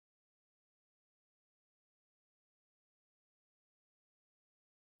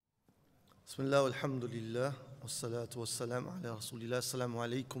Bismillah, alhamdulillah, wassalatu wassalam ala rasulillah, assalamu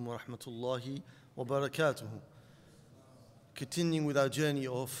alaikum wa rahmatullahi wa barakatuh. Continuing with our journey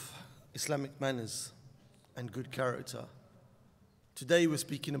of Islamic manners and good character. Today we're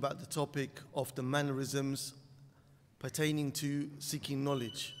speaking about the topic of the mannerisms pertaining to seeking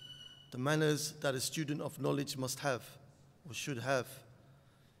knowledge. The manners that a student of knowledge must have or should have.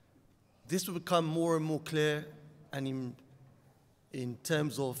 This will become more and more clear and in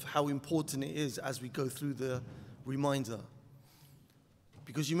terms of how important it is as we go through the reminder.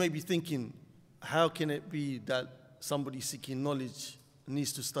 Because you may be thinking, how can it be that somebody seeking knowledge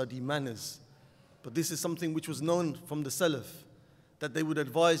needs to study manners? But this is something which was known from the Salaf, that they would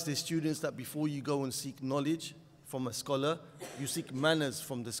advise their students that before you go and seek knowledge from a scholar, you seek manners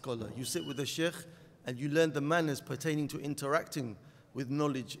from the scholar. You sit with the sheikh and you learn the manners pertaining to interacting with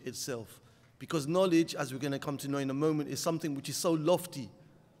knowledge itself. Because knowledge, as we're going to come to know in a moment, is something which is so lofty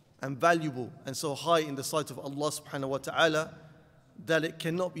and valuable and so high in the sight of Allah subhanahu wa ta'ala that it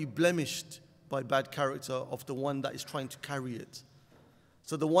cannot be blemished by bad character of the one that is trying to carry it.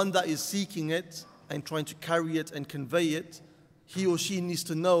 So the one that is seeking it and trying to carry it and convey it, he or she needs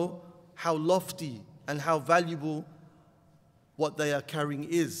to know how lofty and how valuable what they are carrying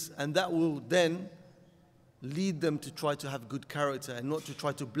is. And that will then lead them to try to have good character and not to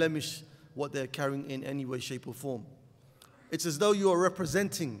try to blemish what they're carrying in any way, shape or form. It's as though you are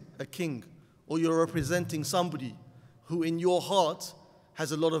representing a king or you're representing somebody who in your heart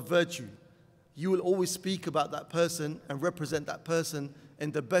has a lot of virtue. You will always speak about that person and represent that person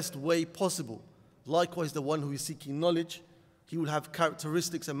in the best way possible. Likewise, the one who is seeking knowledge, he will have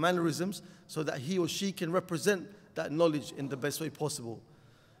characteristics and mannerisms so that he or she can represent that knowledge in the best way possible.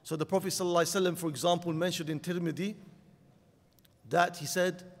 So the Prophet ﷺ, for example, mentioned in Tirmidhi that he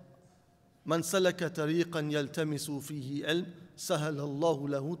said, من سلك طريقا يلتمس فيه علم سهل الله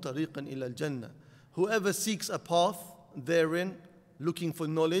له طريقا إلى الجنة. Whoever seeks a path therein looking for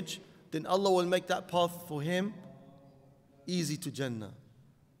knowledge, then Allah will make that path for him easy to Jannah.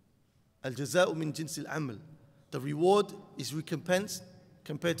 الجزاء من جنس العمل. The reward is recompense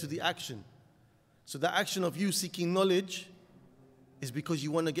compared to the action. So the action of you seeking knowledge is because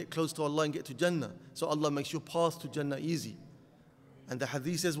you want to get close to Allah and get to Jannah. So Allah makes your path to Jannah easy. And the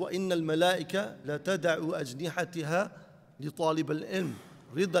hadith says, وَإِنَّ الْمَلَائِكَ لَتَدَعُ أَجْنِحَتِهَا لِطَالِبَ الْعِلْمِ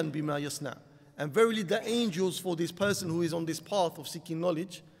رِضًا بِمَا يَصْنَعُ. And verily the angels for this person who is on this path of seeking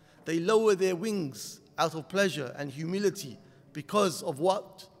knowledge, they lower their wings out of pleasure and humility because of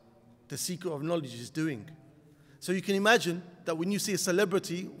what the seeker of knowledge is doing. So you can imagine that when you see a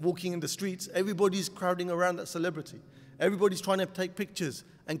celebrity walking in the streets, everybody's crowding around that celebrity. Everybody's trying to take pictures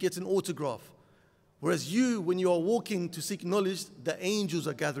and get an autograph. Whereas you, when you are walking to seek knowledge, the angels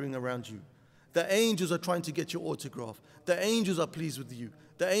are gathering around you. The angels are trying to get your autograph. The angels are pleased with you.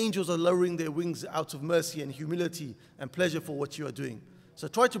 The angels are lowering their wings out of mercy and humility and pleasure for what you are doing. So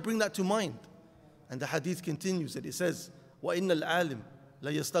try to bring that to mind. And the hadith continues that it says, وَإِنَّ الْعَالِمِ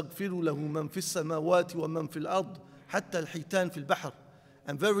لَيَسْتَغْفِرُ لَهُ مَنْ فِي السَّمَاوَاتِ وَمَنْ فِي الْأَرْضِ حَتَّى الْحِيتَانِ فِي الْبَحْرِ.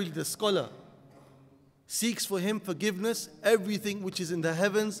 And verily the scholar seeks for him forgiveness, everything which is in the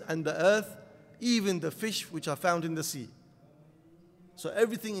heavens and the earth, even the fish which are found in the sea. So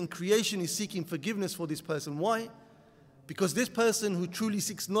everything in creation is seeking forgiveness for this person. Why? Because this person who truly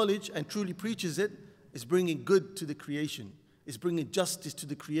seeks knowledge and truly preaches it is bringing good to the creation, is bringing justice to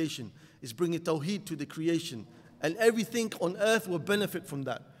the creation, is bringing tawheed to the creation. And everything on earth will benefit from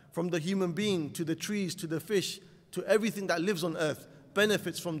that. From the human being to the trees to the fish to everything that lives on earth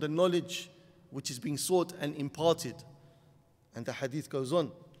benefits from the knowledge which is being sought and imparted. And the hadith goes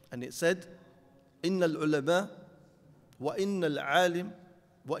on and it said, إن العلماء وإن العالم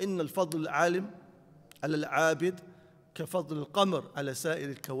وإن الفضل العالم على العابد كفضل القمر على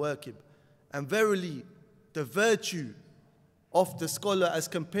سائر الكواكب. And verily the virtue of the scholar as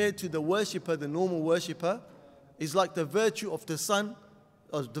compared to the worshipper, the normal worshipper, is like the virtue of the sun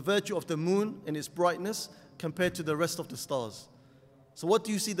or the virtue of the moon in its brightness compared to the rest of the stars. So what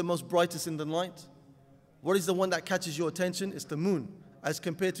do you see the most brightest in the night? What is the one that catches your attention? It's the moon as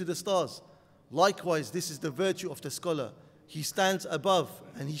compared to the stars. Likewise, this is the virtue of the scholar. He stands above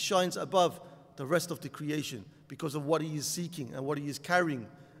and he shines above the rest of the creation because of what he is seeking and what he is carrying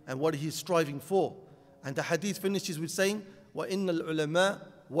and what he is striving for. And the hadith finishes with saying, وَإِنَّ الْعُلَمَاء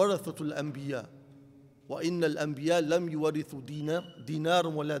وَرَثَةُ الْأَنْبِيَاءِ وَإِنَّ الْأَنْبِيَاء لَمْ يُوَرِثُوا دِينَارًا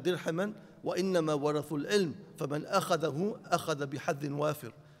وَلَا دِرْحَمًا وَإِنَّمَا وَرَثُوا الْعِلْمِ فَمَنْ أَخَذَهُ أَخَذَ بِحَظٍ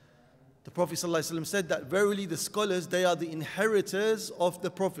وَافِرٍ. The Prophet ﷺ said that verily the scholars, they are the inheritors of the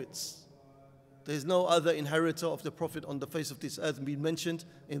prophets. There is no other inheritor of the Prophet on the face of this earth being mentioned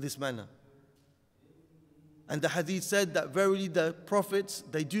in this manner. And the hadith said that verily the prophets,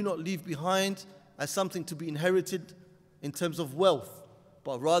 they do not leave behind as something to be inherited in terms of wealth,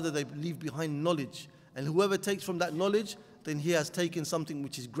 but rather they leave behind knowledge. And whoever takes from that knowledge, then he has taken something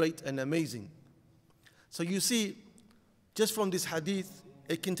which is great and amazing. So you see, just from this hadith,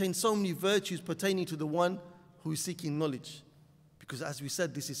 it contains so many virtues pertaining to the one who is seeking knowledge. Because as we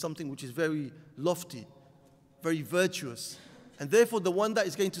said, this is something which is very lofty, very virtuous. And therefore, the one that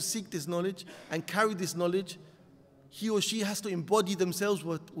is going to seek this knowledge and carry this knowledge, he or she has to embody themselves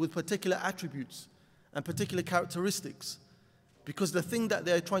with particular attributes and particular characteristics. Because the thing that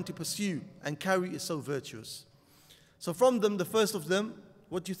they are trying to pursue and carry is so virtuous. So from them, the first of them,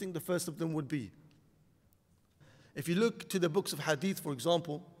 what do you think the first of them would be? If you look to the books of hadith, for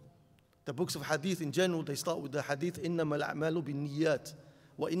example, the books of hadith in general, they start with the hadith, إِنَّمَا الْأَعْمَالُ بِالنِّيَّاتِ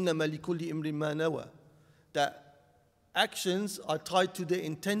وَإِنَّمَا لِكُلِّ إِمْرٍ مَا نَوَى. That actions are tied to their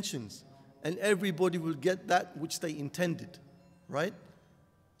intentions, and everybody will get that which they intended, right?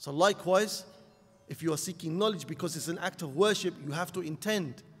 So likewise, if you are seeking knowledge because it's an act of worship, you have to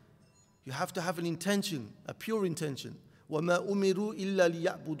intend. You have to have an intention, a pure intention. وَمَا أُمِرُوا إِلَّا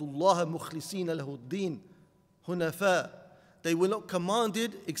لِيَعْبُدُوا اللَّهَ مُخْلِصِينَ لَهُ الدِّينَ هُنَفَاءَ. They were not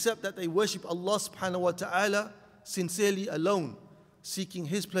commanded except that they worship Allah subhanahu wa ta'ala sincerely alone, seeking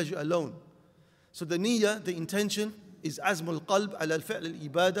His pleasure alone. So the niyyah, the intention, is azmul qalb ala al-fi'l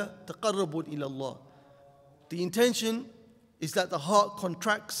al-ibadah taqarrubun ila Allah. The intention is that the heart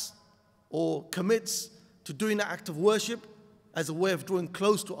contracts or commits to doing an act of worship as a way of drawing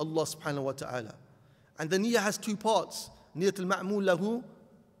close to Allah subhanahu wa ta'ala. And the niyyah has two parts, niyyat al-ma'mul lahu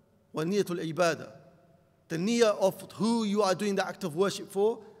wa niyyat al-ibadah. The niyyah of who you are doing the act of worship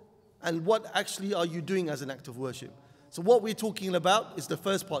for and what actually are you doing as an act of worship. So what we're talking about is the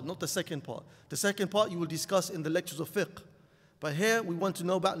first part, not the second part. The second part you will discuss in the lectures of fiqh. But here we want to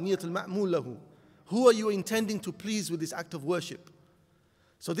know about niyyat al-ma'mul lahu. Who are you intending to please with this act of worship?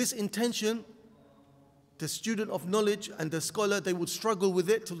 So this intention, the student of knowledge and the scholar, they would struggle with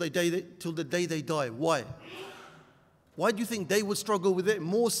it till the day they die. Why? Why do you think they would struggle with it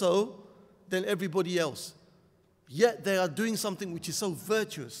more so than everybody else? Yet they are doing something which is so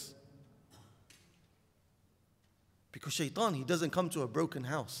virtuous. Because shaitan, he doesn't come to a broken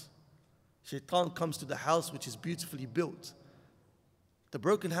house. Shaitan comes to the house which is beautifully built. The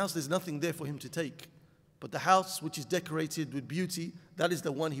broken house, there's nothing there for him to take. But the house which is decorated with beauty, that is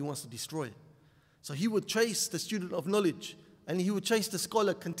the one he wants to destroy. So he would chase the student of knowledge and he would chase the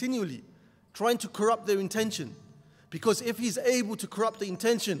scholar continually, trying to corrupt their intention. Because if he's able to corrupt the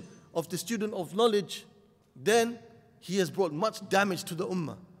intention of the student of knowledge, then he has brought much damage to the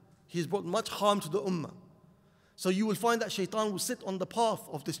ummah. He has brought much harm to the ummah. So you will find that shaitan will sit on the path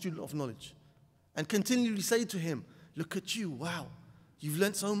of the student of knowledge and continually say to him, look at you, wow, you've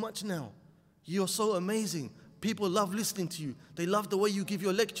learned so much now. You're so amazing. People love listening to you. They love the way you give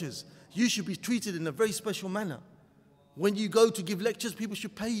your lectures. You should be treated in a very special manner. When you go to give lectures, people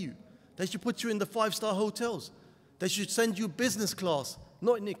should pay you. They should put you in the 5-star hotels. They should send you business class,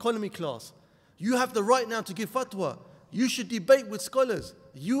 not in economy class. You have the right now to give fatwa. You should debate with scholars.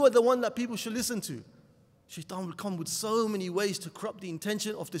 You are the one that people should listen to. Shaitan will come with so many ways to corrupt the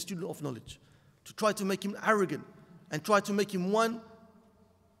intention of the student of knowledge, to try to make him arrogant and try to make him one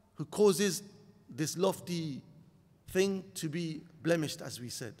who causes this lofty thing to be blemished, as we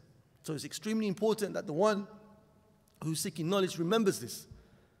said. So it's extremely important that the one who's seeking knowledge remembers this,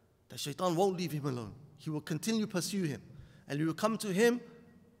 that shaitan won't leave him alone. He will continue to pursue him, and he will come to him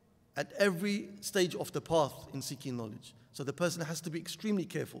at every stage of the path in seeking knowledge. So the person has to be extremely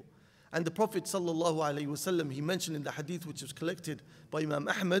careful. And the Prophet ﷺ, he mentioned in the hadith which was collected by Imam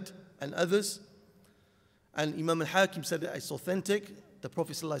Ahmad and others, and Imam al-Hakim said that it's authentic. The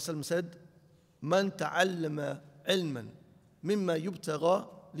Prophet ﷺ said, "Man ta'allama ilman mimma yubtagha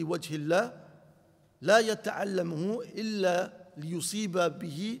liwajhi Allah, la yata'allamuhu illa liyusiba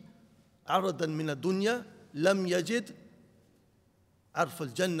bihi aradan min ad-dunya, lam yajid arf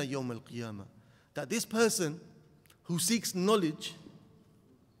al-jannah yawm al-qiyamah." That this person who seeks knowledge,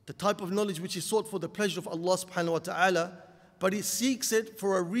 the type of knowledge which is sought for the pleasure of Allah subhanahu wa ta'ala, but he seeks it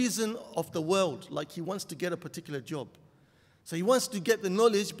for a reason of the world, like he wants to get a particular job. So he wants to get the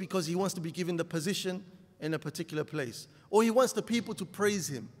knowledge because he wants to be given the position in a particular place. Or he wants the people to praise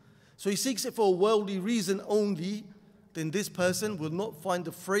him. So he seeks it for a worldly reason only, then this person will not find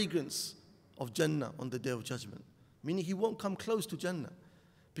the fragrance of Jannah on the Day of Judgment. Meaning he won't come close to Jannah.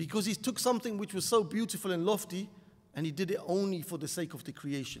 Because he took something which was so beautiful and lofty, and he did it only for the sake of the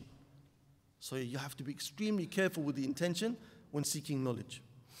creation. So you have to be extremely careful with the intention when seeking knowledge.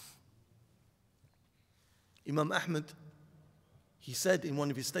 Imam Ahmad, he said in one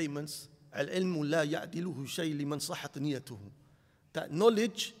of his statements العلم لا يعدله شيء لمن صحت نيته. That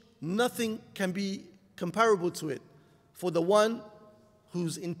knowledge, nothing can be comparable to it for the one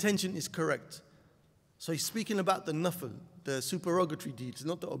whose intention is correct. So he's speaking about the nafl, the supererogatory deeds,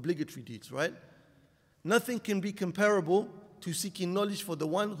 not the obligatory deeds, right? Nothing can be comparable to seeking knowledge for the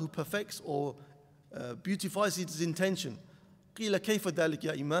one who perfects or beautifies his intention. قيل كيف ذلك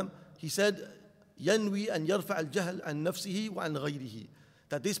يا إمام? He said, ينوي أن يرفع الجهل عن نفسه وعن غيره.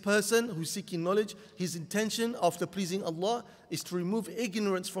 That this person who's seeking knowledge, his intention after pleasing Allah is to remove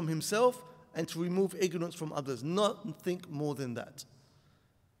ignorance from himself and to remove ignorance from others. Nothing more than that.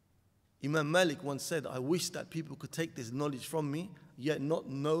 Imam Malik once said, I wish that people could take this knowledge from me, yet not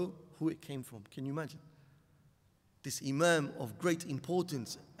know who it came from. Can you imagine? This Imam of great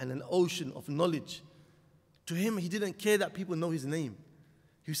importance and an ocean of knowledge. To him, he didn't care that people know his name.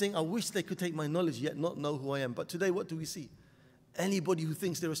 He was saying, I wish they could take my knowledge, yet not know who I am. But today, what do we see? Anybody who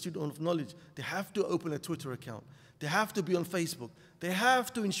thinks they're a student of knowledge, they have to open a Twitter account. They have to be on Facebook. They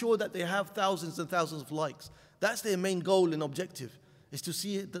have to ensure that they have thousands and thousands of likes. That's their main goal and objective, is to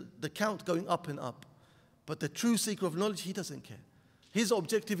see the count going up and up. But the true seeker of knowledge, he doesn't care. His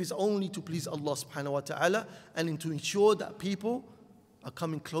objective is only to please Allah subhanahu wa ta'ala and to ensure that people are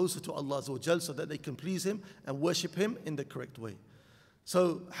coming closer to Allah Azza wa Jal so that they can please Him and worship Him in the correct way.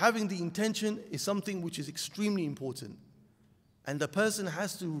 So having the intention is something which is extremely important. And the person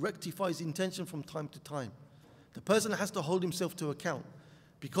has to rectify his intention from time to time. The person has to hold himself to account.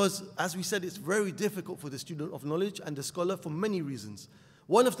 Because, as we said, it's very difficult for the student of knowledge and the scholar for many reasons.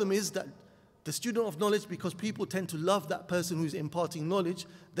 One of them is that the student of knowledge, because people tend to love that person who is imparting knowledge,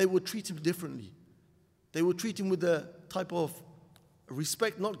 they will treat him differently. They will treat him with a type of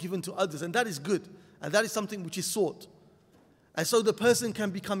respect not given to others. And that is good. And that is something which is sought. And so the person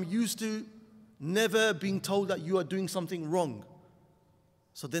can become used to never being told that you are doing something wrong.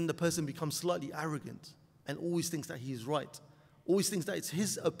 So then the person becomes slightly arrogant and always thinks that he is right. Always thinks that it's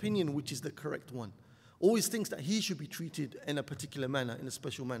his opinion which is the correct one. Always thinks that he should be treated in a particular manner, in a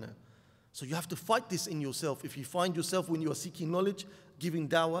special manner. So you have to fight this in yourself. If you find yourself when you are seeking knowledge, giving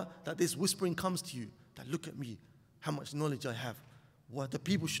dawah, that this whispering comes to you, that look at me, how much knowledge I have. Why the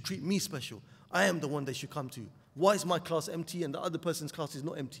people should treat me special. I am the one they should come to. Why is my class empty and the other person's class is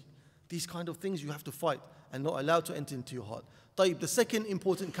not empty? These kind of things you have to fight and not allow to enter into your heart. The second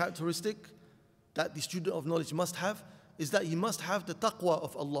important characteristic that the student of knowledge must have is that he must have the taqwa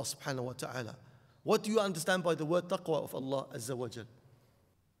of Allah subhanahu wa ta'ala. What do you understand by the word taqwa of Allah Azza wa Jal?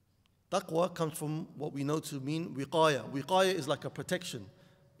 Taqwa comes from what we know to mean wiqaya. Wiqaya is like a protection.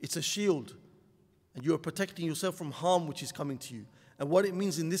 It's a shield. And you are protecting yourself from harm which is coming to you. And what it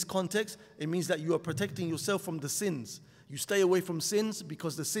means in this context, it means that you are protecting yourself from the sins. You stay away from sins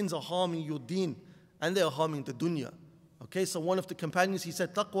because the sins are harming your deen and they are harming the dunya. Okay, so one of the companions, he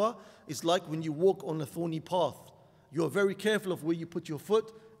said, taqwa is like when you walk on a thorny path. You are very careful of where you put your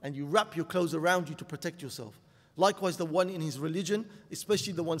foot and you wrap your clothes around you to protect yourself. Likewise, the one in his religion,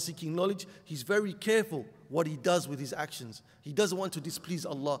 especially the one seeking knowledge, he's very careful what he does with his actions. He doesn't want to displease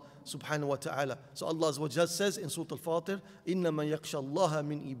Allah subhanahu wa ta'ala. So Allah Azza wa Jal says in Surah Al-Fatir, إِنَّمَا يَخْشَى اللَّهَ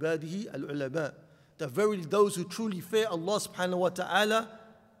مِنْ إِبَادِهِ الْعُلَمَاءِ. That verily those who truly fear Allah subhanahu wa ta'ala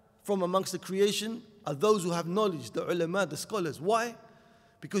from amongst the creation are those who have knowledge, the ulama, the scholars. Why?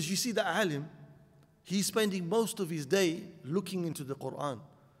 Because you see the alim, he's spending most of his day looking into the Quran,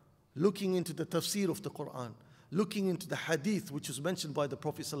 looking into the tafsir of the Quran, looking into the hadith which was mentioned by the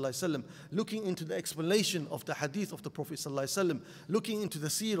Prophet ﷺ, looking into the explanation of the hadith of the Prophet ﷺ, looking into the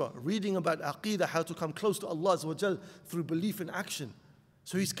seerah, reading about aqeedah, how to come close to Allah Azza wa Jal through belief and action.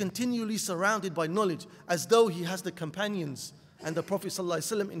 So he's continually surrounded by knowledge as though he has the companions and the Prophet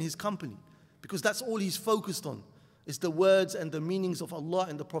ﷺ in his company. Because that's all he's focused on, is the words and the meanings of Allah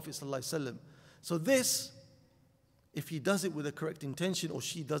and the Prophet ﷺ. So this, if he does it with the correct intention or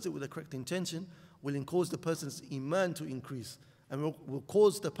she does it with the correct intention, will cause the person's iman to increase and will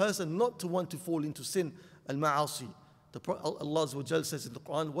cause the person not to want to fall into sin, al-ma'asi. Allah Azza wa Jal says in the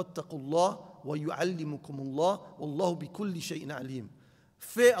Quran, وَاتَّقُوا اللَّهَ وَيُعَلِّمُكُمُ اللَّهُ وَاللَّهُ بِكُلِّ شَيْءٍ عَلِيمٌ.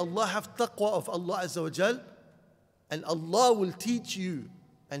 Fear Allah, have taqwa of Allah Azza wa Jal, and Allah will teach you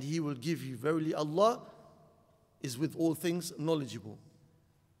and He will give you. Verily Allah is with all things knowledgeable.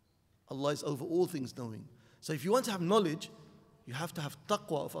 Allah is over all things knowing. So if you want to have knowledge, you have to have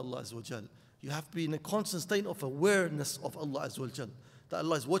taqwa of Allah Azza wa Jal. You have to be in a constant state of awareness of Allah Azza wa Jal. That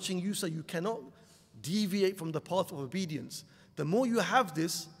Allah is watching you, so you cannot deviate from the path of obedience. The more you have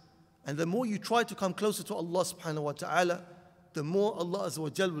this, and the more you try to come closer to Allah subhanahu wa ta'ala, the more Allah Azza wa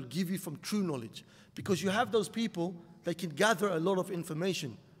Jal will give you from true knowledge. Because you have those people, they can gather a lot of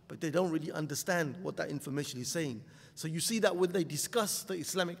information, but they don't really understand what that information is saying. So you see that when they discuss the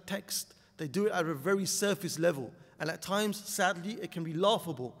Islamic text They do it at a very surface level. And at times, sadly, it can be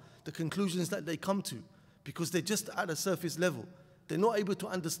laughable, the conclusions that they come to, because they're just at a surface level. They're not able to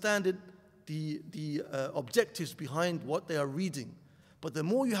understand it, the objectives behind what they are reading. But the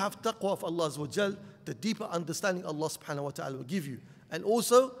more you have taqwa of Allah Azza wa Jal, the deeper understanding Allah subhanahu wa ta'ala will give you. And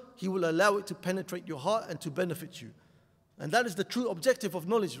also, He will allow it to penetrate your heart and to benefit you. And that is the true objective of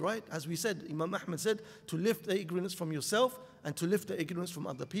knowledge, right? As we said, Imam Ahmad said, to lift the ignorance from yourself and to lift the ignorance from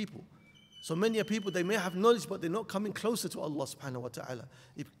other people. So many people, they may have knowledge, but they're not coming closer to Allah subhanahu wa ta'ala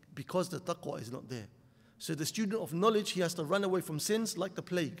because the taqwa is not there. So the student of knowledge, he has to run away from sins like the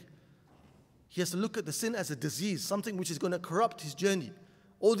plague. He has to look at the sin as a disease, something which is going to corrupt his journey.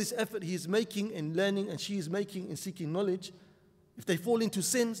 All this effort he is making in learning and she is making in seeking knowledge, if they fall into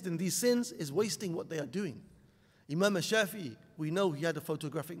sins, then these sins is wasting what they are doing. Imam Shafi'i, we know he had a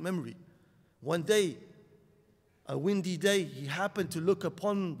photographic memory. One day, a windy day, he happened to look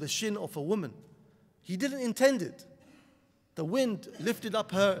upon the shin of a woman. He didn't intend it. The wind lifted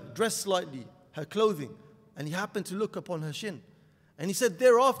up her dress slightly, her clothing, and he happened to look upon her shin. And he said,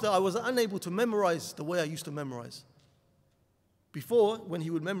 thereafter, I was unable to memorize the way I used to memorize. Before, when he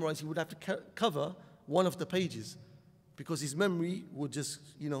would memorize, he would have to cover one of the pages because his memory would just,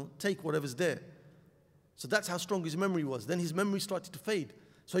 take whatever's there. So that's how strong his memory was. Then his memory started to fade.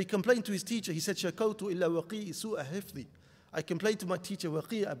 So he complained to his teacher. He said, "Shakawtu illa waqi'i su'a hifdhi." I complained to my teacher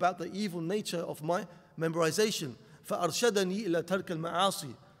Waqi' about the evil nature of my memorization. فَأَرْشَدَنِي إِلَى تَرْكَ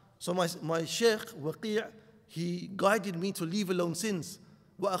الْمَعَاصِي. So my sheikh Waqi', he guided me to leave alone sins.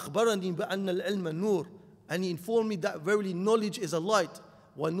 وَأَخْبَرَنِي بَأَنَّ الْعِلْمَ نُورٌ. And he informed me that verily knowledge is a light.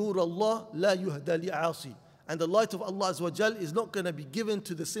 وَنُورَ اللَّهِ لَا يُهْدَى لِعَاصِي. And the light of Allah Azza wa Jal is not going to be given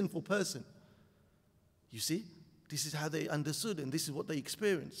to the sinful person. You see, this is how they understood and this is what they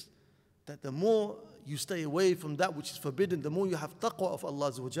experienced. That the more you stay away from that which is forbidden, the more you have taqwa of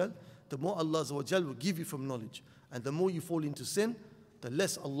Allah Azza wa Jal, the more Allah Azza wa Jal will give you from knowledge. And the more you fall into sin, the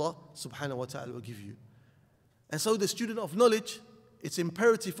less Allah subhanahu wa ta'ala will give you. And so the student of knowledge, it's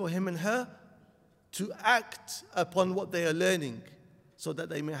imperative for him and her to act upon what they are learning so that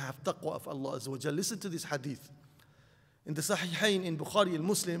they may have taqwa of Allah Azza wa Jal. Listen to this hadith. In the Sahihain in Bukhari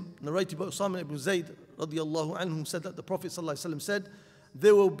al-Muslim, narrated by Usama ibn Zayd radiyallahu anhu, said that the Prophet sallallahu alaihi wasallam said,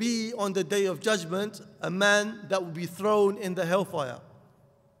 there will be on the day of judgment a man that will be thrown in the hellfire.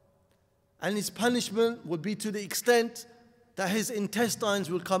 And his punishment will be to the extent that his intestines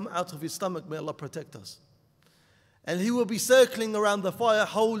will come out of his stomach. May Allah protect us. And he will be circling around the fire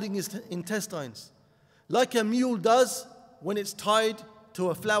holding his intestines, like a mule does when it's tied to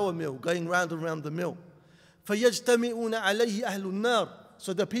a flour mill, going round and round the mill. فَيَجْتَمِعُونَ عَلَيْهِ أَهْلُ النَّارِ.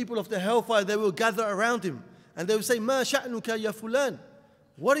 So the people of the hellfire, they will gather around him. And they will say, مَا شَأْنُكَ يَا فُلَانِ.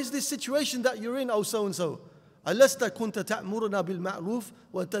 What is this situation that you're in, oh so-and-so? أَلَسْتَ كُنْتَ تَأْمُرُنَا بِالْمَعْرُوفِ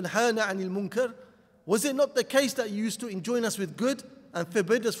وَتَنْهَانَ عَنِ الْمُنْكَرِ. Was it not the case that you used to enjoin us with good and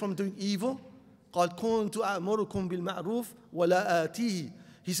forbid us from doing evil? قَالْ كُنْتُ أَأْمُرُكُمْ بِالْمَعْرُوفِ وَلَا آتِيهِ.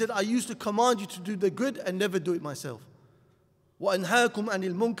 He said, I used to command you to do the good and never do it myself. وَأَنْهَاكُمْ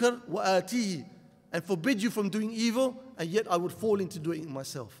عَنِ الْمُنْكَرِ وَآتِيهِ. And forbid you from doing evil, and yet I would fall into doing it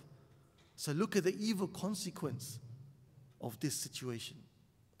myself. So look at the evil consequence of this situation.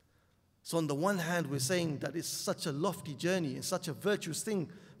 So on the one hand, we're saying that it's such a lofty journey and such a virtuous thing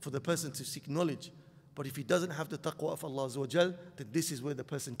for the person to seek knowledge. But if he doesn't have the taqwa of Allah Azza wa Jal, then this is where the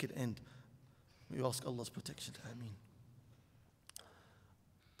person can end. We ask Allah's protection. Ameen.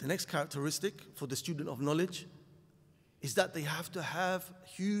 The next characteristic for the student of knowledge is that they have to have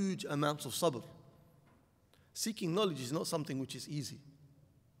huge amounts of sabr. Seeking knowledge is not something which is easy.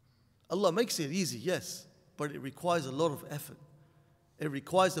 Allah makes it easy, yes, but it requires a lot of effort. It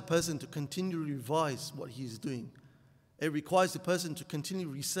requires the person to continually revise what he is doing. It requires the person to continue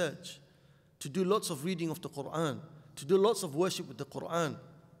research, to do lots of reading of the Quran, to do lots of worship with the Quran,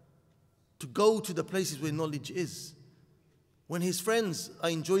 to go to the places where knowledge is. When his friends are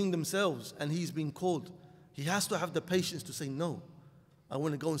enjoying themselves and he's being called, he has to have the patience to say, no, I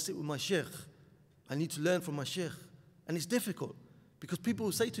want to go and sit with my sheikh. I need to learn from my sheikh. And it's difficult because people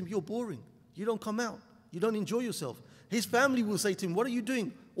will say to him, you're boring. You don't come out. You don't enjoy yourself. His family will say to him, what are you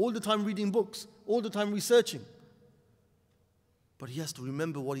doing? All the time reading books, all the time researching. But he has to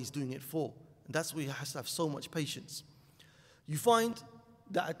remember what he's doing it for. And that's where he has to have so much patience. You find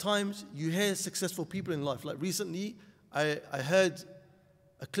that at times you hear successful people in life. Like recently, I heard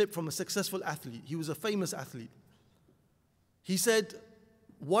a clip from a successful athlete. He was a famous athlete. He said,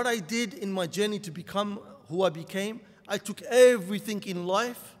 what I did in my journey to become who I became, I took everything in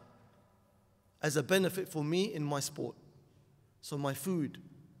life as a benefit for me in my sport. So my food,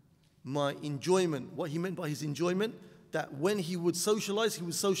 my enjoyment, what he meant by his enjoyment, that when he would socialize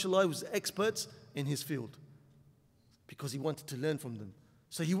with experts in his field because he wanted to learn from them.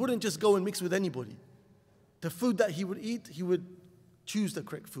 So he wouldn't just go and mix with anybody. The food that he would eat, he would choose the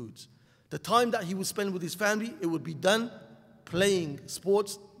correct foods. The time that he would spend with his family, it would be done playing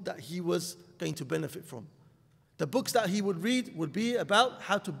sports that he was going to benefit from. The books that he would read would be about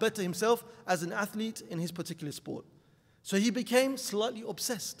how to better himself as an athlete in his particular sport. So he became slightly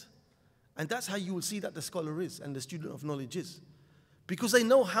obsessed. And that's how you will see that the scholar is and the student of knowledge is. Because they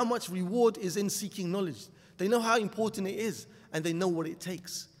know how much reward is in seeking knowledge. They know how important it is, and they know what it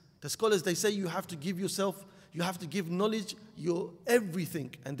takes. The scholars, they say you have to give yourself, you have to give knowledge your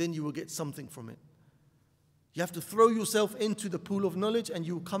everything, and then you will get something from it. You have to throw yourself into the pool of knowledge, and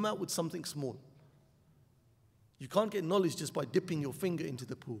you will come out with something small. You can't get knowledge just by dipping your finger into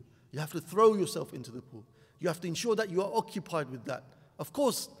the pool. You have to throw yourself into the pool. You have to ensure that you are occupied with that. Of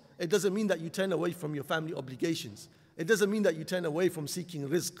course, it doesn't mean that you turn away from your family obligations. It doesn't mean that you turn away from seeking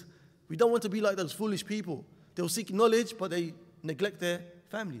rizq. We don't want to be like those foolish people. They'll seek knowledge, but they neglect their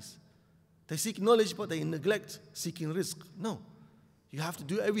families. They seek knowledge, but they neglect seeking rizq. No. You have to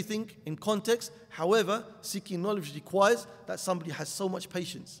do everything in context. However, seeking knowledge requires that somebody has so much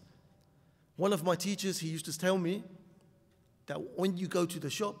patience. One of my teachers, he used to tell me that when you go to the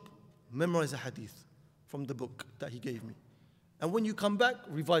shop, memorize a hadith from the book that he gave me. And when you come back,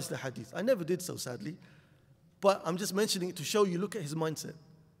 revise the hadith. I never did so, sadly. But I'm just mentioning it to show you, look at his mindset.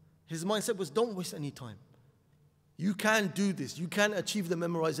 His mindset was, don't waste any time. You can do this. You can achieve the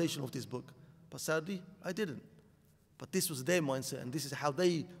memorization of this book. But sadly, I didn't. But this was their mindset, and this is how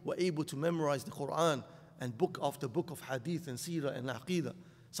they were able to memorize the Quran and book after book of hadith and seerah and aqidah.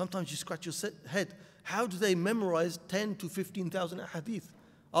 Sometimes you scratch your head. How do they memorize 10 to 15,000 hadith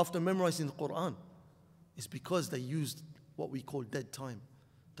after memorizing the Quran? It's because they used what we call dead time.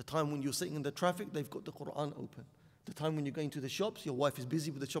 The time when you're sitting in the traffic, they've got the Quran open. The time when you're going to the shops, your wife is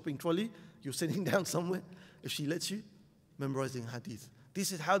busy with the shopping trolley, you're sitting down somewhere, if she lets you, memorizing hadith.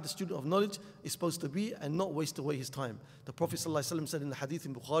 This is how the student of knowledge is supposed to be and not waste away his time. The Prophet ﷺ said in the hadith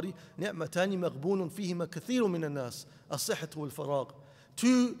in Bukhari, نِعْمَتَانِ مَغْبُونٌ فِيهِمَا كَثِيرٌ مِنَ النَّاسِ الصِّحَّةُ وَالْفَرَاغُ.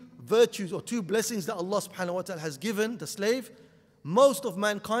 Two virtues or two blessings that Allah subhanahu wa ta'ala has given the slave, most of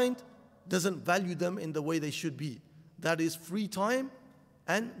mankind doesn't value them in the way they should be. That is free time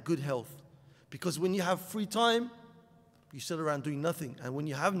and good health. Because when you have free time, you sit around doing nothing. And when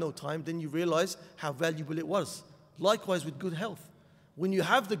you have no time, then you realize how valuable it was. Likewise with good health. When you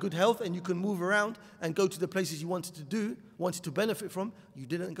have the good health and you can move around and go to the places you wanted to do, wanted to benefit from, you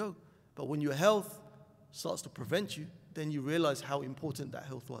didn't go. But when your health starts to prevent you, then you realize how important that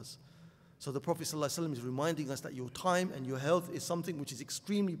health was. So the Prophet ﷺ is reminding us that your time and your health is something which is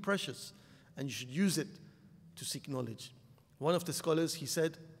extremely precious, and you should use it to seek knowledge. One of the scholars, he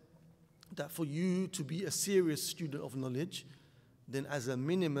said that for you to be a serious student of knowledge, then as a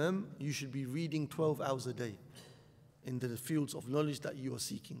minimum, you should be reading 12 hours a day in the fields of knowledge that you are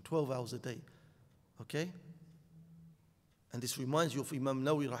seeking, 12 hours a day. Okay? And this reminds you of Imam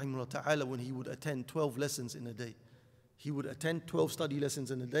Nawawi rahimahullah ta'ala when he would attend 12 lessons in a day. He would attend 12 study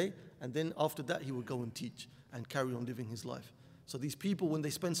lessons in a day, and then after that he would go and teach and carry on living his life. So these people, when they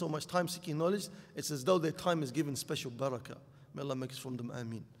spend so much time seeking knowledge, it's as though their time is given special barakah. May Allah make us from them,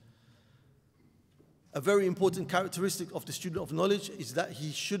 ameen. A very important characteristic of the student of knowledge is that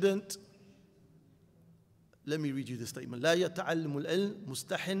he shouldn't. Let me read you the statement. لا يتعلم العلم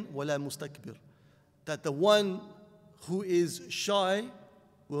مستحن ولا مستكبر. That the one who is shy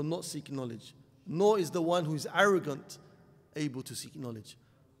will not seek knowledge, nor is the one who is arrogant able to seek knowledge.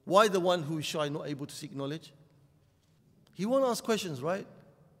 Why the one who is shy not able to seek knowledge? He won't ask questions, right?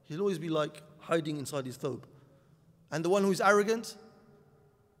 He'll always be like hiding inside his thobe. And the one who is arrogant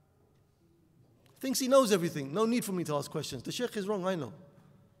thinks he knows everything. No need for me to ask questions. The sheikh is wrong, I know.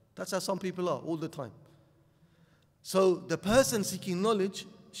 That's how some people are all the time. So the person seeking knowledge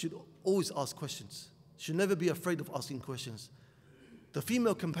should always ask questions. Should never be afraid of asking questions. The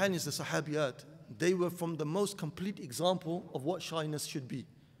female companions, the Sahabiyat, they were from the most complete example of what shyness should be.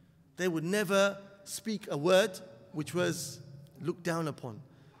 They would never speak a word which was looked down upon.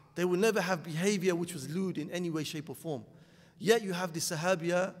 They would never have behavior which was lewd in any way, shape or form. Yet you have the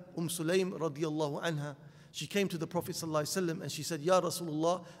Sahabiya, Sulaym radiyallahu anha. She came to the Prophet sallallahu alaihi wasallam and she said, Ya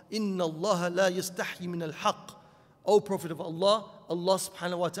Rasulullah, inna Allah la yastahi min al-haq. O Prophet of Allah, Allah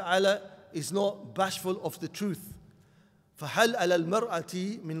subhanahu wa ta'ala is not bashful of the truth. فَهَلْ عَلَى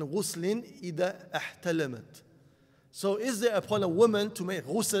الْمَرْأَةِ مِنْ غُسْلٍ إِذَا احْتَلَمَتْ. So is there upon a woman to make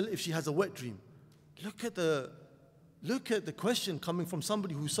ghusl if she has a wet dream? Look at the question coming from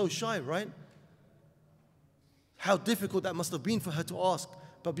somebody who's so shy, right? How difficult that must have been for her to ask.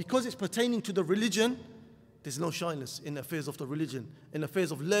 But because it's pertaining to the religion, There's no shyness in affairs of the religion, in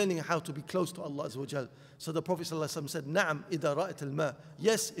affairs of learning how to be close to Allah Azza wa Jal. So the Prophet ﷺ said, Na'am, idha ra'at al-ma.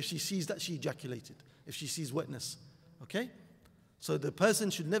 Yes, if she sees that she ejaculated, if she sees wetness. Okay? So the person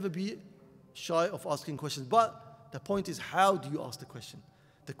should never be shy of asking questions. But the point is, how do you ask the question?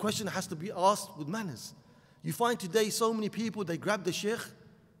 The question has to be asked with manners. You find today so many people, they grab the sheikh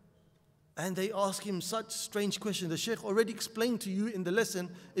and they ask him such strange questions. The sheikh already explained to you in the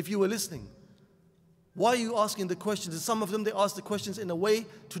lesson if you were listening. Why are you asking the questions? And some of them, they ask the questions in a way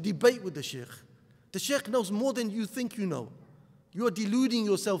to debate with the sheikh. The sheikh knows more than you think you know. You are deluding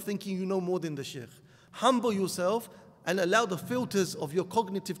yourself thinking you know more than the sheikh. Humble yourself and allow the filters of your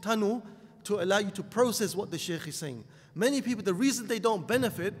cognitive tunnel to allow you to process what the sheikh is saying. Many people, the reason they don't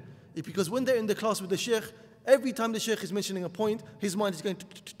benefit is because when they're in the class with the sheikh, every time the sheikh is mentioning a point, his mind is going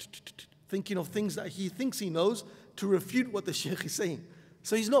thinking of things that he thinks he knows to refute what the sheikh is saying.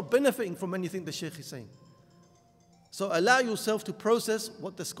 So he's not benefiting from anything the sheikh is saying. So allow yourself to process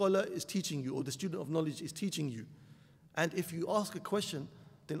what the scholar is teaching you or the student of knowledge is teaching you. And if you ask a question,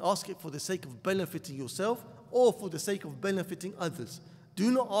 then ask it for the sake of benefiting yourself or for the sake of benefiting others.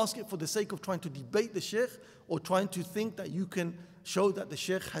 Do not ask it for the sake of trying to debate the sheikh or trying to think that you can show that the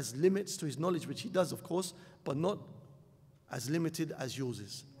sheikh has limits to his knowledge, which he does, of course, but not as limited as yours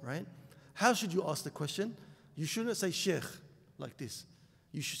is, right? How should you ask the question? You shouldn't say sheikh like this.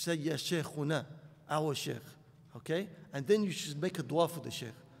 You should say, Ya shaykhuna, our sheikh, okay? And then you should make a dua for the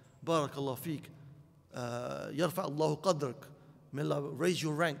sheikh. Barakallah feek, yarfa Allahu qadrak, may Allah raise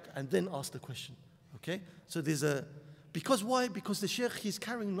your rank, and then ask the question, okay? So there's a, because why? Because the sheikh, he's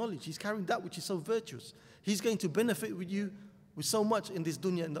carrying knowledge, he's carrying that which is so virtuous. He's going to benefit with you with so much in this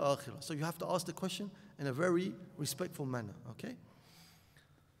dunya and the akhirah. So you have to ask the question in a very respectful manner, okay?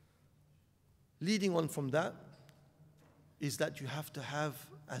 Leading on from that is that you have to have,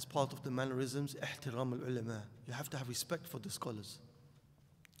 as part of the mannerisms, ihtiram al-ulama. You have to have respect for the scholars.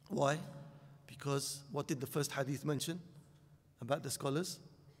 Why? Because what did the first hadith mention about the scholars?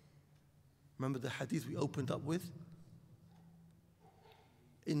 Remember the hadith we opened up with?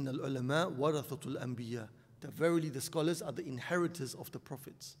 Inna al-ulama warathatul anbiya. That verily the scholars are the inheritors of the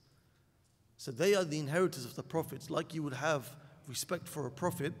prophets. So they are the inheritors of the prophets. Like you would have respect for a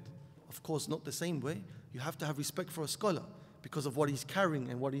prophet, of course not the same way, you have to have respect for a scholar because of what he's carrying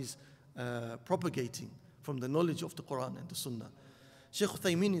and what he's propagating from the knowledge of the Quran and the Sunnah. Shaykh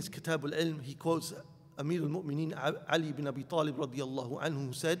Uthaymin in his Kitab al-Ilm, he quotes Amir al-Mu'mineen Ali ibn Abi Talib radiyallahu anhu,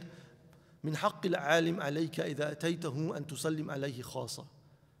 who said, "Min haqqi al-alim alayka idha ataytahu an tusallim alayhi khasa."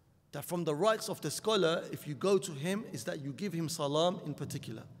 That from the rights of the scholar, if you go to him, is that you give him salam in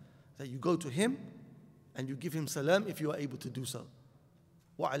particular. That you go to him and you give him salam if you are able to do so.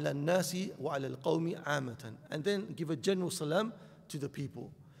 وَعَلَى النَّاسِ وَعَلَى الْقَوْمِ عَامَةً. And then give a general salam to the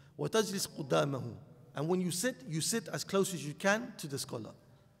people. وَتَجْلِسْ قُدَّامَهُ. And when you sit as close as you can to the scholar.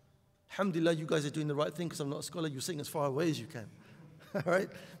 Alhamdulillah, you guys are doing the right thing because I'm not a scholar. You're sitting as far away as you can. Right?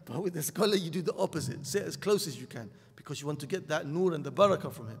 But with the scholar, you do the opposite. Sit as close as you can because you want to get that nur and the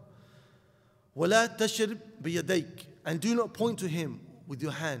barakah from him. وَلَا تَشْرِبْ بِيَدَيْكَ. And do not point to him with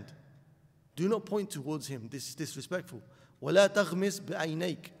your hand. Do not point towards him. This is disrespectful. وَلَا تَغْمِسْ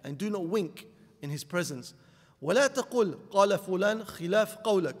بِعَيْنَيْكَ. And do not wink in his presence. وَلَا تَقُلْ قَالَ فُلَانْ خِلَافْ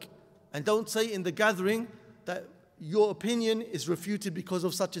قَوْلَكَ. And don't say in the gathering that your opinion is refuted because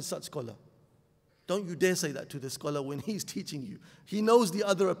of such and such scholar. Don't you dare say that to the scholar when he's teaching you. He knows the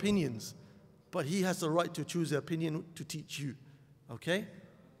other opinions, but he has the right to choose the opinion to teach you. Okay?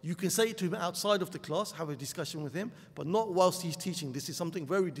 You can say it to him outside of the class, have a discussion with him, but not whilst he's teaching. This is something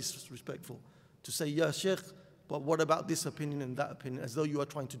very disrespectful. To say, Ya Sheikh, but what about this opinion and that opinion, as though you are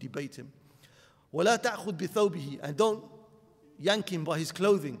trying to debate him. وَلَا تَأْخُذْ بِثَوْبِهِ. And don't yank him by his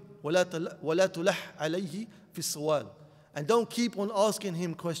clothing. وَلَا تُلَحْ عَلَيْهِ فِي السَّوَالِ. And don't keep on asking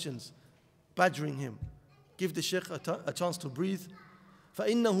him questions, badgering him. Give the Sheikh a chance to breathe.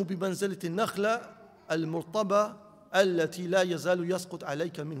 فَإِنَّهُ بِمَنْزَلَةِ النَّخْلَةِ الْمُرْطَبَةِ الَّتِي لَا يَزَالُ يَسْقُطْ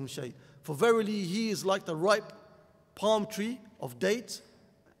عَلَيْكَ مِنْهُ شَيْءٍ. For verily he is like the ripe palm tree of dates,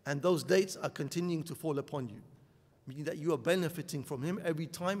 and those dates are continuing to fall upon you. Meaning that you are benefiting from him every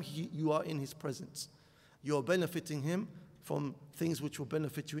time you are in his presence. You are benefiting him from things which will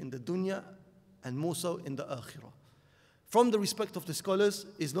benefit you in the dunya and more so in the akhirah. From the respect of the scholars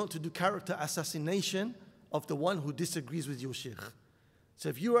is not to do character assassination of the one who disagrees with your sheikh. So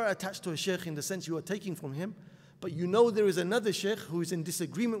if you are attached to a sheikh in the sense you are taking from him, but you know there is another sheikh who is in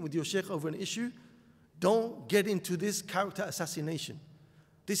disagreement with your sheikh over an issue, don't get into this character assassination.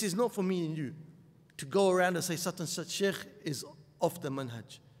 This is not for me and you to go around and say such and such sheikh is off the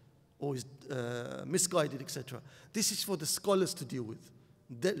manhaj or is misguided, etc. This is for the scholars to deal with.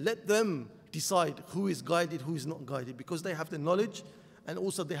 Let them decide who is guided, who is not guided, because they have the knowledge and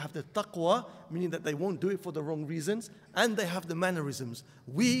also they have the taqwa, meaning that they won't do it for the wrong reasons, and they have the mannerisms.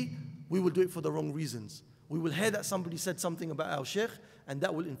 We will do it for the wrong reasons. We will hear that somebody said something about our sheikh, and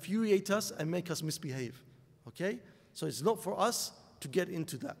that will infuriate us and make us misbehave. Okay? So it's not for us to get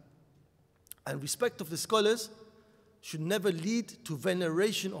into that. And respect of the scholars should never lead to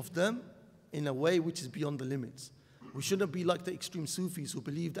veneration of them in a way which is beyond the limits. We shouldn't be like the extreme Sufis who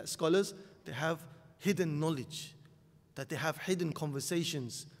believe that scholars, they have hidden knowledge, that they have hidden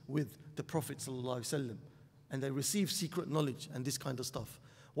conversations with the Prophet ﷺ, and they receive secret knowledge and this kind of stuff.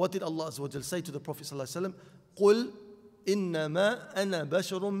 What did Allah Azza wa Jal say to the Prophet ﷺ? قُلْ إِنَّمَا أَنَا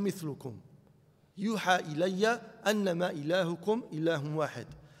بَشَرٌ مِثْلُكُمْ يُوحَى إِلَيَّ أَنَّمَا إِلَهُكُمْ إِلَهٌ وَاحِدٌ.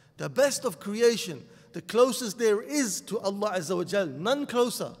 The best of creation, the closest there is to Allah Azza wa Jal, none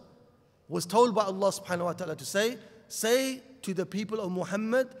closer, was told by Allah subhanahu wa ta'ala to say to the people of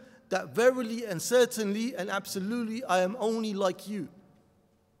Muhammad that verily and certainly and absolutely I am only like you.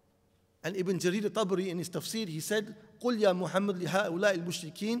 And Ibn Jarir al-Tabari in his tafsir, he said, قُلْ يَا مُحَمَّدْ لِهَؤُلَاءِ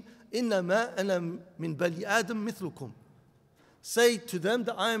الْمُشْرِكِينَ إِنَّمَا أَنَا مِنْ بَنِي آدَمْ مِثْلُكُمْ. Say to them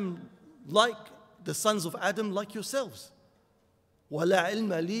that I am like the sons of Adam, like yourselves. وَلَا عِلْمَ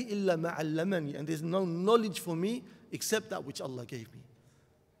لِي إِلَّا مَا عَلَّمَنِي. And there's no knowledge for me except that which Allah gave me.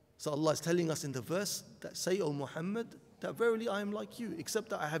 So Allah is telling us in the verse that say, O Muhammad, that verily I am like you, except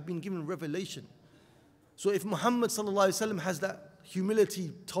that I have been given revelation. So if Muhammad sallallahu alaihi wasallam has that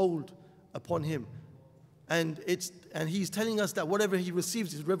humility told upon him, and he's telling us that whatever he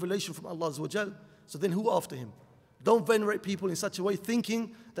receives is revelation from Allah Azza wa Jal, so then who after him? Don't venerate people in such a way,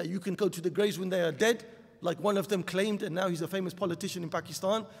 thinking that you can go to the graves when they are dead, like one of them claimed, and now he's a famous politician in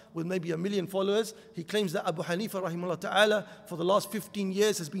Pakistan with maybe 1 million followers. He claims that Abu Hanifa rahimahullah ta'ala for the last 15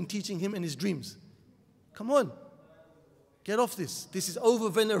 years has been teaching him in his dreams. Come on, get off this. This is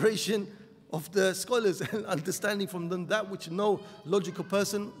over-veneration of the scholars and understanding from them that which no logical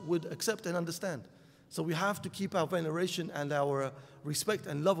person would accept and understand. So we have to keep our veneration and our respect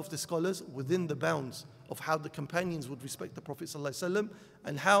and love of the scholars within the bounds of how the companions would respect the Prophet ﷺ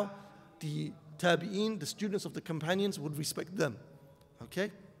and how the tabi'een, the students of the companions, would respect them.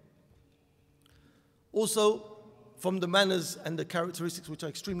 Okay? Also, from the manners and the characteristics which are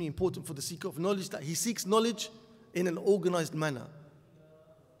extremely important for the seeker of knowledge, that he seeks knowledge in an organized manner.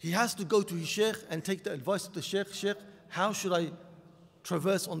 He has to go to his sheikh and take the advice of the sheikh. Sheikh, how should I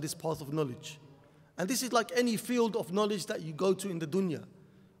traverse on this path of knowledge? And this is like any field of knowledge that you go to in the dunya.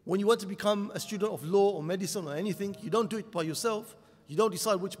 When you want to become a student of law or medicine or anything, you don't do it by yourself. You don't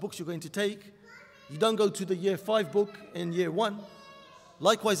decide which books you're going to take. You don't go to the year 5 book in year 1.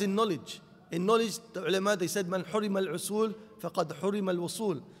 Likewise in knowledge. In knowledge, the ulama, they said, "Man hurima al-usul, faqad hurima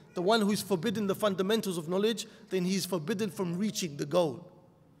al-wusul." The one who is forbidden the fundamentals of knowledge, then he is forbidden from reaching the goal.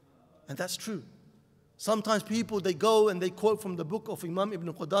 And that's true. Sometimes people, they go and they quote from the book of Imam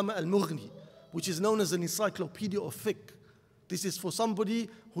Ibn Qudama al-Mughni, which is known as an encyclopedia of fiqh. This is for somebody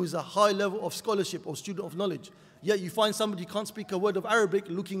who is a high level of scholarship or student of knowledge. Yet you find somebody who can't speak a word of Arabic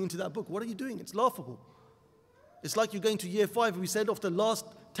looking into that book. What are you doing? It's laughable. It's like you're going to year 5. We said of the last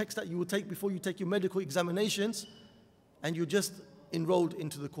text that you will take before you take your medical examinations, and you're just enrolled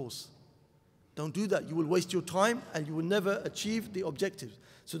into the course. Don't do that. You will waste your time and you will never achieve the objectives.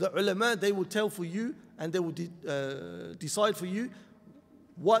 So the ulama, they will tell for you and they will decide for you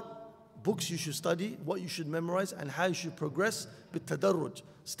what books you should study, what you should memorize, and how you should progress بالتدرج,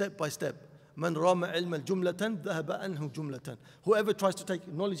 step by step. من رام علم الجملة ذهب عنه جملة. Whoever tries to take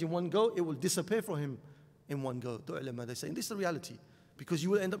knowledge in one go, it will disappear from him in one go. The ulama, they say, and this is the reality, because you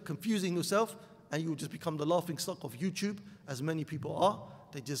will end up confusing yourself and you will just become the laughing stock of YouTube, as many people are.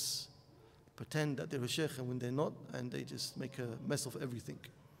 They just pretend that they're a sheikh and when they're not, and they just make a mess of everything.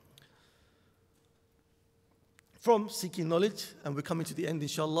 From seeking knowledge, and we're coming to the end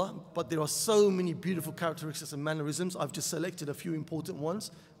inshallah, but there are so many beautiful characteristics and mannerisms. I've just selected a few important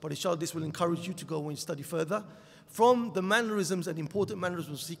ones, but inshallah this will encourage you to go and study further. From the mannerisms and important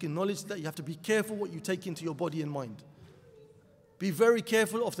mannerisms of seeking knowledge, that you have to be careful what you take into your body and mind. Be very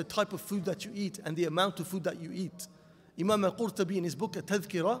careful of the type of food that you eat and the amount of food that you eat. Imam al-Qurtubi in his book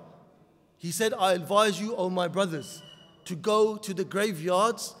At-Tadhkirah, he said, I advise you, O my brothers, to go to the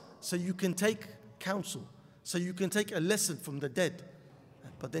graveyards so you can take counsel, so you can take a lesson from the dead.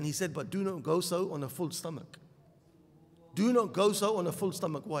 But then he said, but do not go so on a full stomach. Do not go so on a full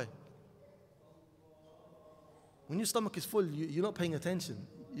stomach. Why? When your stomach is full, you're not paying attention.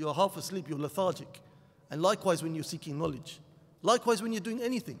 You're half asleep, you're lethargic. And likewise when you're seeking knowledge. Likewise when you're doing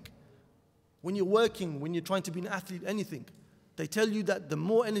anything. When you're working, when you're trying to be an athlete, anything. They tell you that the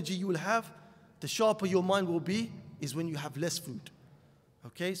more energy you will have, the sharper your mind will be, is when you have less food.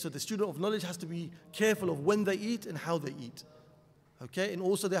 Okay, so the student of knowledge has to be careful of when they eat and how they eat. Okay, and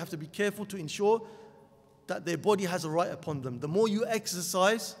also they have to be careful to ensure that their body has a right upon them. The more you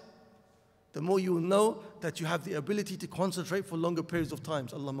exercise, the more you will know that you have the ability to concentrate for longer periods of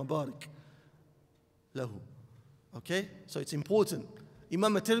times. Allahumma barik lahu. Okay, so it's important.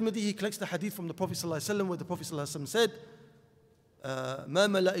 Imam at-Tirmidhi, he collects the hadith from the Prophet ﷺ, where the Prophet ﷺ said, مَا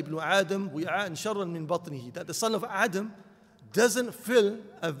مَلَأ ابْنُ آدَمْ وِعَاءً شَرًّا مِنْ بَطْنِهِ, that the son of Adam doesn't fill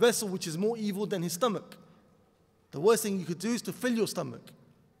a vessel which is more evil than his stomach. The worst thing you could do is to fill your stomach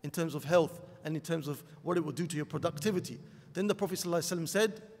in terms of health and in terms of what it will do to your productivity. Then the Prophet ﷺ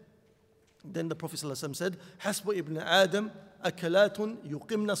said, حَسْبُ ibn Adam akalatun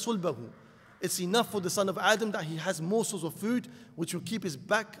yuqimna sulbahu. It's enough for the son of Adam that he has morsels of food which will keep his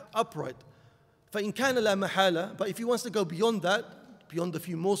back upright. فَإِنْ كَانَ لَا مَحَالَةً, but if he wants to go beyond that, beyond the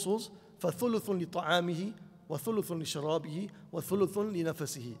few morsels, فَثُلُثٌ لِطَعَامِهِ وَثُلُثٌ لِشَرَابِهِ وَثُلُثٌ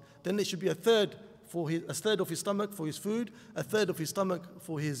لِنَفَسِهِ. Then there should be a third of his stomach for his food, a third of his stomach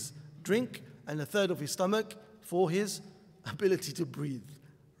for his drink, and a third of his stomach for his ability to breathe.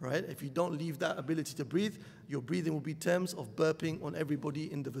 Right? If you don't leave that ability to breathe, your breathing will be terms of burping on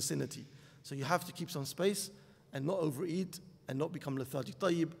everybody in the vicinity. So you have to keep some space and not overeat and not become lethargic.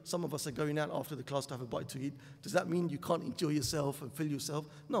 Tayyib, some of us are going out after the class to have a bite to eat. Does that mean you can't enjoy yourself and fill yourself?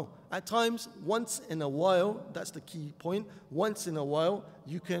 No. At times, once in a while, that's the key point, once in a while,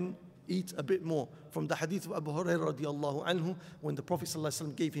 you can eat a bit more. From the hadith of Abu Hurairah radiallahu anhu, when the Prophet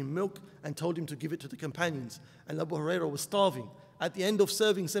ﷺ gave him milk and told him to give it to the companions, and Abu Hurairah was starving. At the end of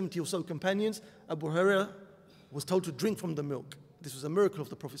serving 70 or so companions, Abu Hurairah was told to drink from the milk. This was a miracle of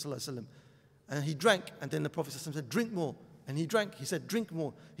the Prophet ﷺ. And he drank, and then the Prophet ﷺ said, drink more. And he drank, he said, drink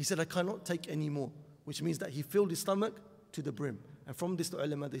more. He said, I cannot take any more, which means that he filled his stomach to the brim. And from this, the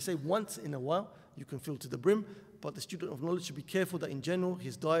ulama, they say once in a while, you can fill to the brim, but the student of knowledge should be careful that in general,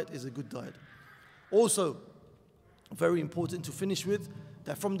 his diet is a good diet. Also, very important to finish with,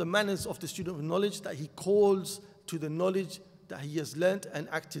 that from the manners of the student of knowledge, that he calls to the knowledge that he has learnt and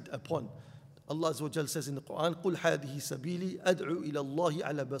acted upon. Allah Azza wa Jal says in the Quran, قُلْ هَذِهِ سَبِيلِي أَدْعُو إِلَى اللَّهِ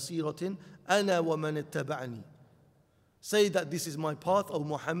عَلَى بَصِيرَةٍ أَنَا وَمَنِ اتَّبَعَنِي. Say that this is my path, O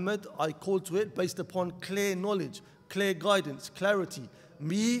Muhammad, I call to it based upon clear knowledge, clear guidance, clarity,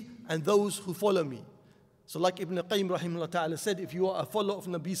 me and those who follow me. So like Ibn Qayyim rahimahullah ta'ala said, if you are a follower of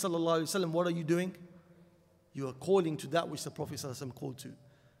Nabi sallallahu alayhi wa sallam, what are you doing? You are calling to that which the Prophet sallallahu alayhi wa sallam called to.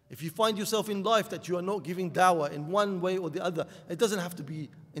 If you find yourself in life that you are not giving da'wah in one way or the other, it doesn't have to be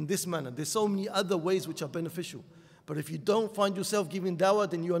in this manner. There's so many other ways which are beneficial. But if you don't find yourself giving da'wah,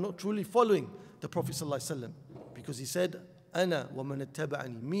 then you are not truly following the Prophet ﷺ. Because he said, Ana wa man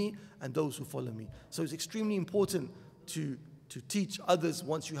ittaba'ani, me and those who follow me. So it's extremely important to teach others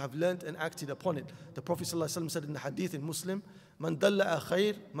once you have learnt and acted upon it. The Prophet ﷺ said in the hadith in Muslim, Man dalla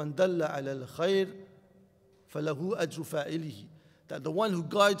khair, man dalla ala al-khair, falahu ajru fa'ilihi. That the one who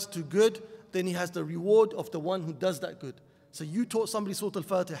guides to good, then he has the reward of the one who does that good. So you taught somebody Surah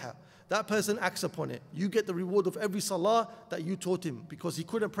Al-Fatiha. That person acts upon it. You get the reward of every salah that you taught him because he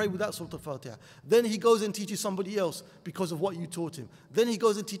couldn't pray without Surah Al-Fatiha. Then he goes and teaches somebody else because of what you taught him. Then he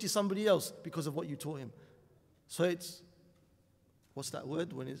goes and teaches somebody else because of what you taught him. So it's, what's that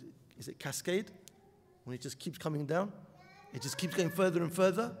word? Is it cascade? When it just keeps coming down? It just keeps going further and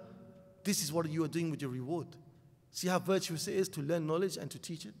further? This is what you are doing with your reward. See how virtuous it is to learn knowledge and to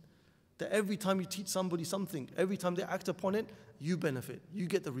teach it? That every time you teach somebody something, every time they act upon it, you benefit. You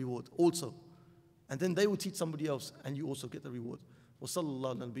get the reward also. And then they will teach somebody else and you also get the reward. Wa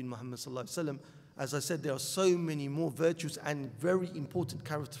sallallahu ala nabiyina Muhammad sallallahu alaihi wasallam. As I said, there are so many more virtues and very important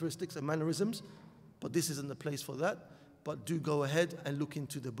characteristics and mannerisms, but this isn't the place for that. But do go ahead and look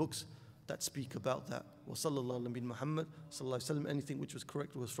into the books that speak about that. Wa sallallahu ala nabiyina Muhammad sallallahu alaihi wasallam. Anything which was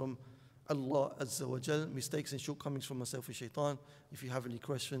correct was from Allah Azza wa Jal. Mistakes and shortcomings from myself and shaitan. If you have any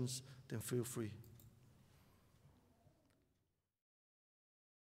questions, then feel free.